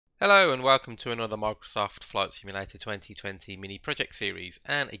Hello and welcome to another Microsoft Flight Simulator 2020 mini project series,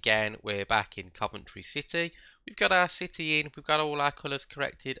 and again we're back in Coventry City. We've got our city in, we've got all our colours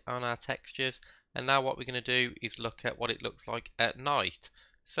corrected on our textures, and now what we're going to do is look at what it looks like at night.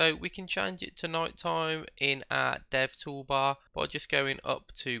 So we can change it to nighttime in our dev toolbar by just going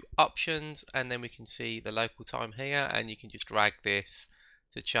up to options, and then we can see the local time here, and you can just drag this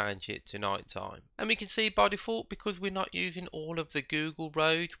to change it to nighttime. And we can see by default, because we're not using all of the Google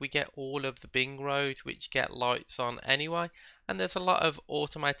roads, we get all of the Bing roads which get lights on anyway, and there's a lot of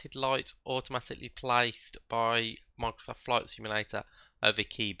automated lights automatically placed by Microsoft Flight Simulator over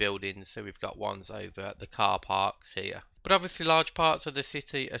key buildings. So we've got ones over the car parks here. But obviously large parts of the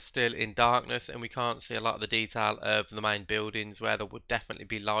city are still in darkness and we can't see a lot of the detail of the main buildings where there would definitely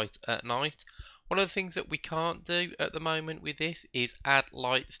be light at night. One of the things that we can't do at the moment with this is add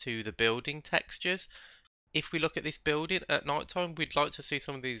lights to the building textures. If we look at this building at night time, we'd like to see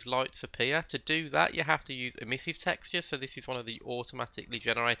some of these lights appear. To do that, you have to use emissive texture. So this is one of the automatically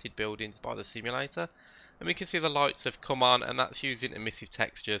generated buildings by the simulator. And we can see the lights have come on, and that's using emissive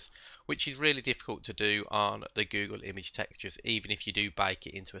textures, which is really difficult to do on the Google image textures, even if you do bake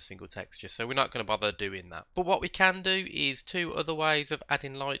it into a single texture. So we're not going to bother doing that. But what we can do is two other ways of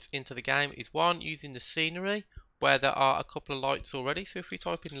adding lights into the game. Is one, using the scenery, where there are a couple of lights already. So if we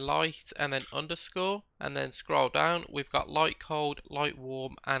type in light and then underscore and then scroll down, we've got light cold, light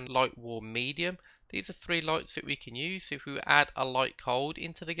warm and light warm medium. These are three lights that we can use. So if we add a light cold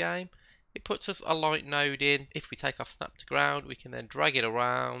into the game, it puts us a light node in. If we take off snap to ground, we can then drag it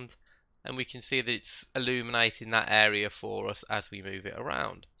around and we can see that it's illuminating that area for us as we move it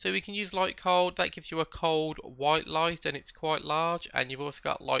around. So we can use light cold, that gives you a cold white light and it's quite large, and you've also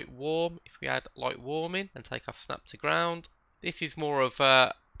got light warm. If we add light warm in and take off snap to ground, this is more of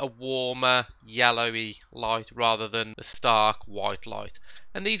a warmer yellowy light rather than the stark white light.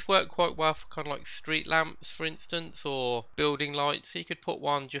 And these work quite well for kind of like street lamps, for instance, or building lights. So you could put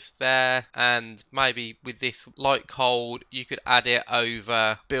one just there, and maybe with this light cold you could add it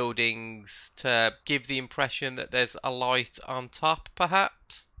over buildings to give the impression that there's a light on top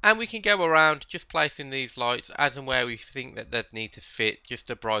perhaps. And we can go around just placing these lights as and where we think that they'd need to fit, just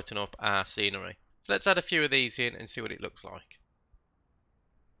to brighten up our scenery. So let's add a few of these in and see what it looks like.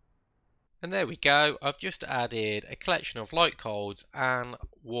 And there we go. I've just added a collection of light colds and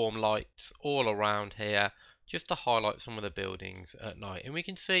warm lights all around here, just to highlight some of the buildings at night. And we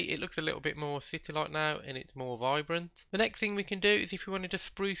can see it looks a little bit more city-like now and it's more vibrant. The next thing we can do is, if we wanted to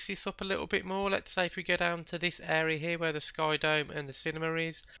spruce this up a little bit more, let's say if we go down to this area here where the Sky Dome and the cinema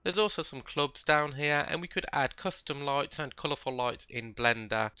is, there's also some clubs down here, and we could add custom lights and colourful lights in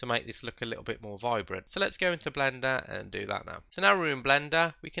Blender to make this look a little bit more vibrant. So let's go into Blender and do that now. So now we're in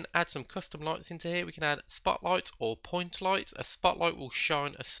Blender, we can add some custom lights into here. We can add spotlights or point lights. A spotlight will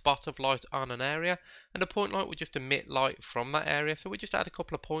shine a spot of light on an area, and a point light will just emit light from that area. So we just add a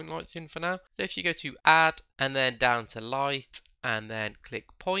couple of point lights in for now. So if you go to add and then down to light and then click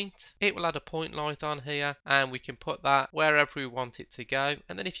point, it will add a point light on here, and we can put that wherever we want it to go.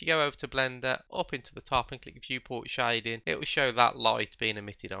 And then if you go over to Blender, up into the top and click viewport shading, it will show that light being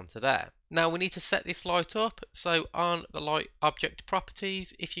emitted onto there. Now we need to set this light up. So on the light object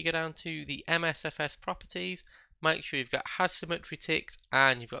properties, if you go down to the MSFS properties, make sure you've got has symmetry ticked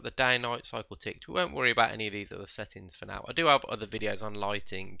and you've got the day night cycle ticked. We won't worry about any of these other settings for now. I do have other videos on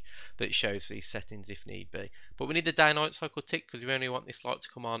lighting that shows these settings if need be, but we need the day night cycle ticked because we only want this light to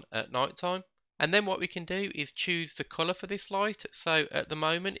come on at night time. And then what we can do is choose the color for this light. So at the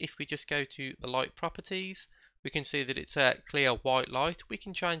moment, if we just go to the light properties, we can see that it's a clear white light. We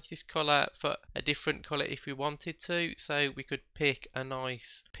can change this color for a different color if we wanted to. So we could pick a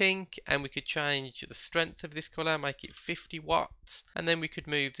nice pink, and we could change the strength of this color, make it 50 watts, and then we could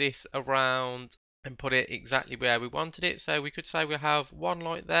move this around and put it exactly where we wanted it. So we could say we have one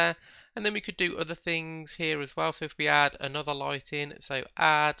light there, and then we could do other things here as well. So if we add another light in, so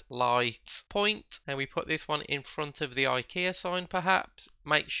add light point, and we put this one in front of the IKEA sign perhaps,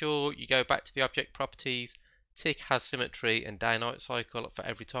 make sure you go back to the object properties, tick has symmetry and day night cycle for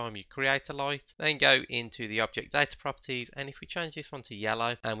every time you create a light. Then go into the object data properties, and if we change this one to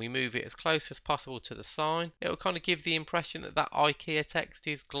yellow and we move it as close as possible to the sign, it will kind of give the impression that that IKEA text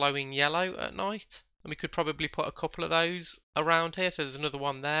is glowing yellow at night. And we could probably put a couple of those around here. So there's another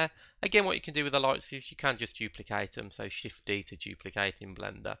one there. Again, what you can do with the lights is you can just duplicate them. So Shift D to duplicate in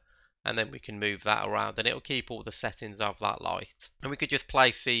Blender, and then we can move that around and it'll keep all the settings of that light. And we could just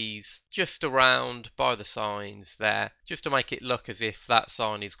place these just around by the signs there, just to make it look as if that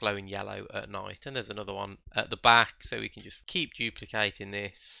sign is glowing yellow at night. And there's another one at the back, so we can just keep duplicating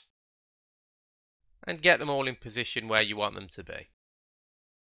this and get them all in position where you want them to be.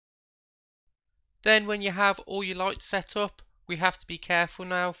 Then when you have all your lights set up, we have to be careful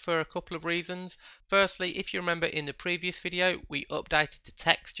now for a couple of reasons. Firstly, if you remember in the previous video, we updated the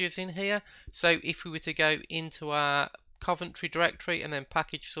textures in here. So if we were to go into our Coventry directory and then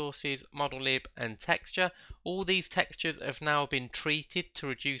package sources, model lib and texture, all these textures have now been treated to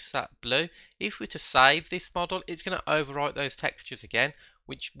reduce that blue. If we were to save this model, it's going to overwrite those textures again,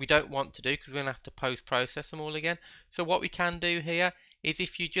 which we don't want to do because we're going to have to post-process them all again. So what we can do here is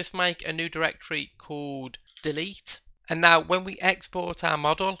if you just make a new directory called delete, and now when we export our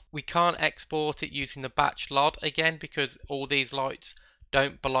model, we can't export it using the batch LOD again because all these lights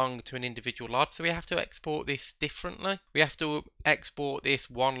don't belong to an individual LOD, so we have to export this differently. We have to export this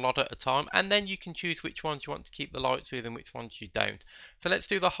one LOD at a time, and then you can choose which ones you want to keep the lights with and which ones you don't. So let's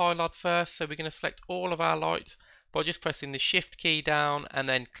do the high LOD first. So we're going to select all of our lights by just pressing the shift key down and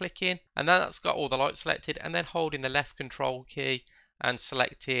then clicking, and then that's got all the lights selected, and then holding the left control key and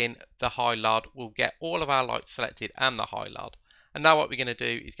selecting the high LOD will get all of our lights selected and the high LOD. And now what we're going to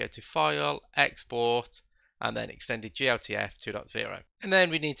do is go to File, Export, and then Extended GLTF 2.0. And then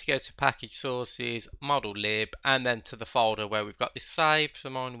we need to go to Package Sources, Model Lib, and then to the folder where we've got this saved.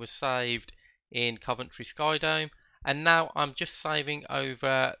 So mine was saved in Coventry Skydome. And now I'm just saving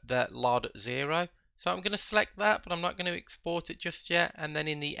over the LOD 0. So I'm going to select that, but I'm not going to export it just yet. And then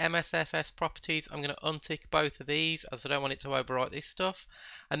in the MSFS properties, I'm going to untick both of these as I don't want it to overwrite this stuff.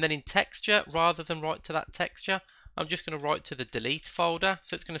 And then in texture, rather than write to that texture, I'm just going to write to the delete folder.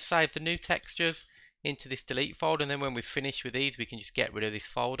 So it's going to save the new textures into this delete folder, and then when we finish with these we can just get rid of this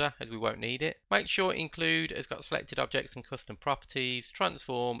folder as we won't need it. Make sure include has got selected objects and custom properties,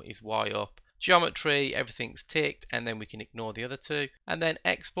 transform is Y up, geometry everything's ticked, and then we can ignore the other two and then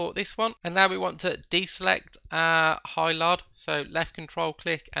export this one. And now we want to deselect our high LOD, so left control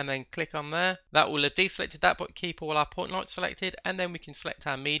click and then click on there. That will have deselected that but keep all our point lights selected, and then we can select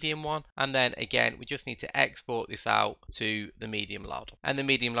our medium one, and then again we just need to export this out to the medium LOD, and the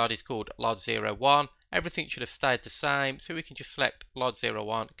medium LOD is called LOD 01. Everything should have stayed the same, so we can just select LOD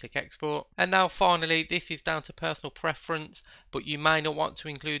 01, click export. And now finally, this is down to personal preference, but you may not want to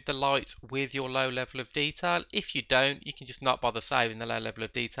include the lights with your low level of detail. If you don't, you can just not bother saving the low level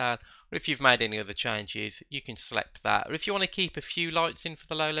of detail, or if you've made any other changes, you can select that. Or if you want to keep a few lights in for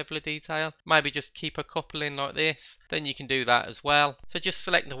the low level of detail, maybe just keep a couple in like this, then you can do that as well. So just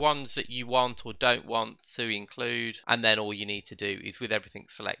select the ones that you want or don't want to include, and then all you need to do is with everything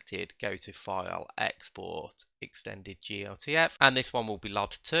selected, go to File, Export, Extended GLTF, and this one will be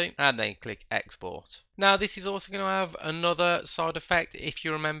LOD 2, and then click Export. Now this is also going to have another side effect. If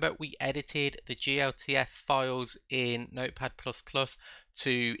you remember, we edited the GLTF files in Notepad++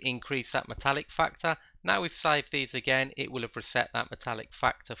 to increase that metallic factor. Now we've saved these again, it will have reset that metallic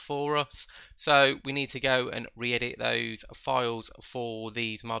factor for us. So we need to go and re-edit those files for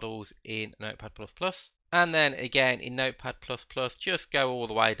these models in Notepad++. And then again in Notepad++, just go all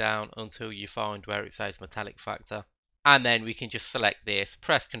the way down until you find where it says metallic factor. And then we can just select this,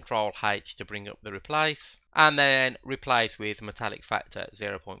 press Ctrl H to bring up the replace, and then replace with metallic factor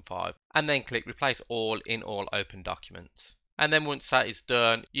 0.5, and then click replace all in all open documents. And then once that is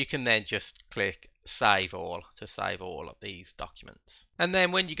done, you can then just click save all to save all of these documents. And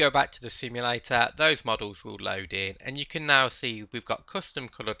then when you go back to the simulator, those models will load in, and you can now see we've got custom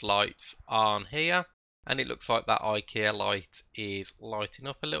colored lights on here. And it looks like that IKEA light is lighting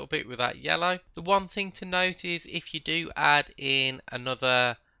up a little bit with that yellow. The one thing to note is if you do add in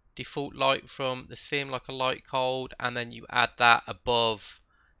another default light from the sim, like a light cold, and then you add that above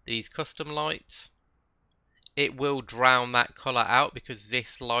these custom lights, it will drown that color out because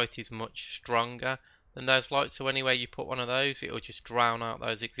this light is much stronger than those lights. So anywhere you put one of those, it will just drown out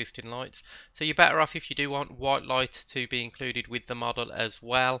those existing lights. So you're better off, if you do want white light to be included with the model as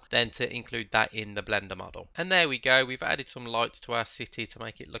well, then to include that in the Blender model. And there we go, we've added some lights to our city to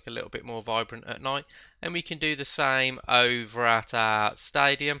make it look a little bit more vibrant at night, and we can do the same over at our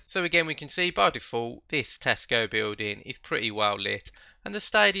stadium. So again, we can see by default this Tesco building is pretty well lit, and the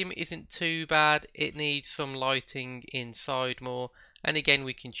stadium isn't too bad. It needs some lighting inside more, and again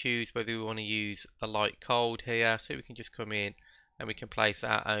we can choose whether we want to use the light cold here, so we can just come in and we can place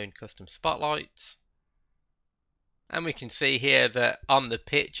our own custom spotlights. And we can see here that on the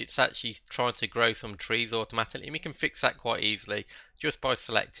pitch it's actually trying to grow some trees automatically, and we can fix that quite easily just by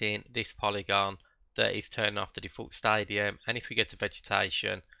selecting this polygon that is turning off the default stadium. And if we go to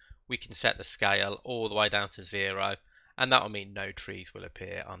vegetation, we can set the scale all the way down to 0, and that will mean no trees will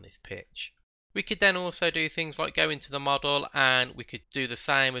appear on this pitch. We could then also do things like go into the model, and we could do the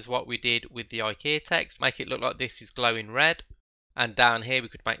same as what we did with the IKEA text, make it look like this is glowing red. And down here we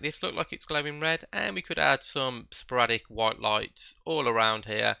could make this look like it's glowing red, and we could add some sporadic white lights all around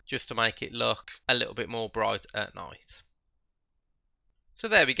here just to make it look a little bit more bright at night. So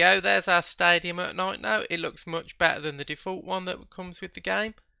there we go, there's our stadium at night now. It looks much better than the default one that comes with the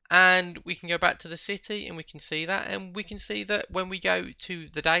game. And we can go back to the city and we can see that, and we can see that when we go to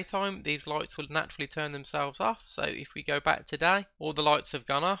the daytime, these lights will naturally turn themselves off. So if we go back today, all the lights have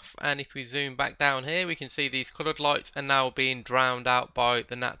gone off, and if we zoom back down here, we can see these coloured lights are now being drowned out by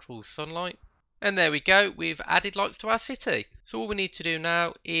the natural sunlight. And there we go, we've added lights to our city. So all we need to do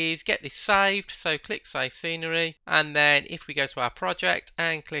now is get this saved, so click Save Scenery, and then if we go to our project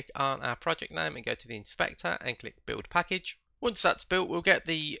and click on our project name and go to the inspector and click Build Package. Once that's built, we'll get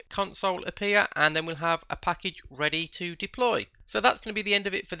the console appear, and then we'll have a package ready to deploy. So that's going to be the end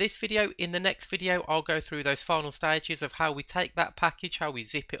of it for this video. In the next video, I'll go through those final stages of how we take that package, how we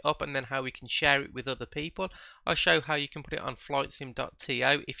zip it up, and then how we can share it with other people. I'll show how you can put it on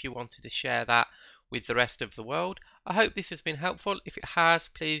flightsim.to if you wanted to share that with the rest of the world. I hope this has been helpful. If it has,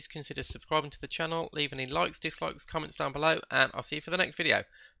 please consider subscribing to the channel, leave any likes, dislikes, comments down below, and I'll see you for the next video.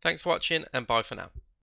 Thanks for watching, and bye for now.